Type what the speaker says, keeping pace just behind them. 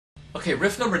Okay,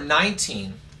 riff number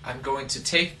 19, I'm going to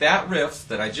take that riff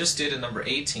that I just did in number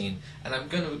 18, and I'm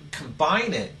going to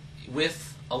combine it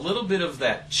with a little bit of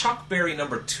that Chuck Berry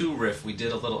number 2 riff we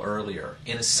did a little earlier,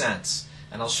 in a sense.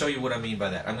 And I'll show you what I mean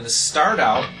by that. I'm going to start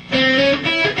out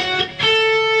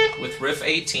with riff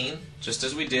 18, just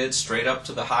as we did, straight up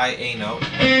to the high A note.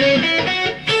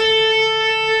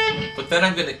 But then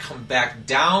I'm going to come back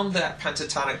down that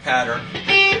pentatonic pattern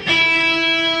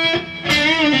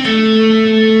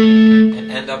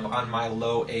and end up on my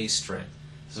low A string.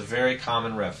 It's a very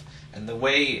common riff. And the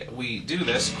way we do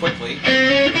this quickly,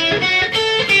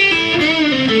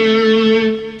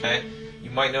 okay,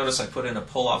 you might notice I put in a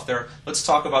pull off there. Let's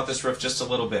talk about this riff just a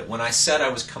little bit. When I said I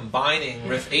was combining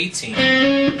riff 18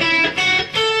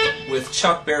 with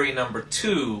Chuck Berry number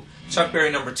 2, Chuck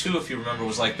Berry number 2, if you remember,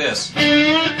 was like this.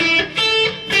 And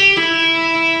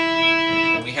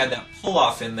we had that pull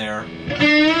off in there.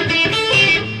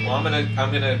 Well, I'm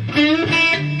gonna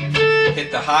hit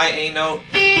the high A note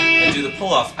and do the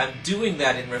pull off. I'm doing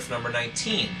that in riff number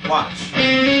 19. Watch.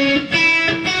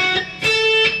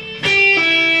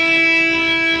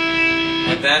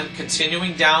 And then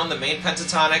continuing down the main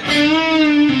pentatonic.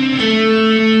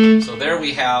 So there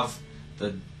we have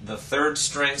the 3rd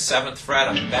string, 7th fret.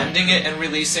 I'm bending it and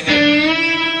releasing it.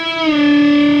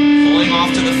 Pulling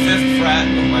off to the 5th fret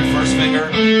with my first finger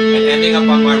and ending up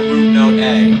on my root note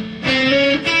A.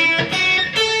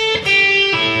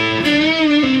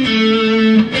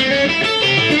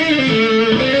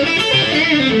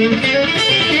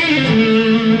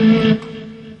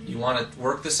 You want to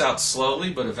work this out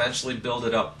slowly, but eventually build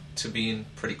it up to being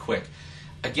pretty quick.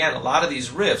 Again, a lot of these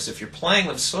riffs, if you're playing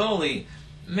them slowly,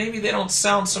 maybe they don't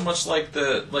sound so much like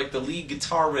the lead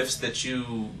guitar riffs that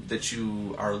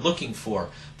you are looking for.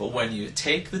 But when you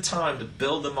take the time to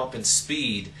build them up in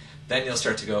speed, then you'll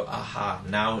start to go, aha,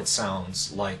 now it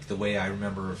sounds like the way I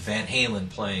remember Van Halen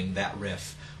playing that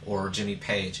riff, or Jimmy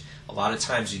Page. A lot of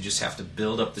times you just have to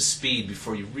build up the speed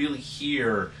before you really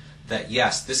hear that,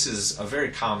 yes, this is a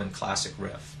very common classic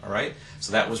riff. All right?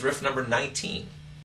 So that was riff number 19.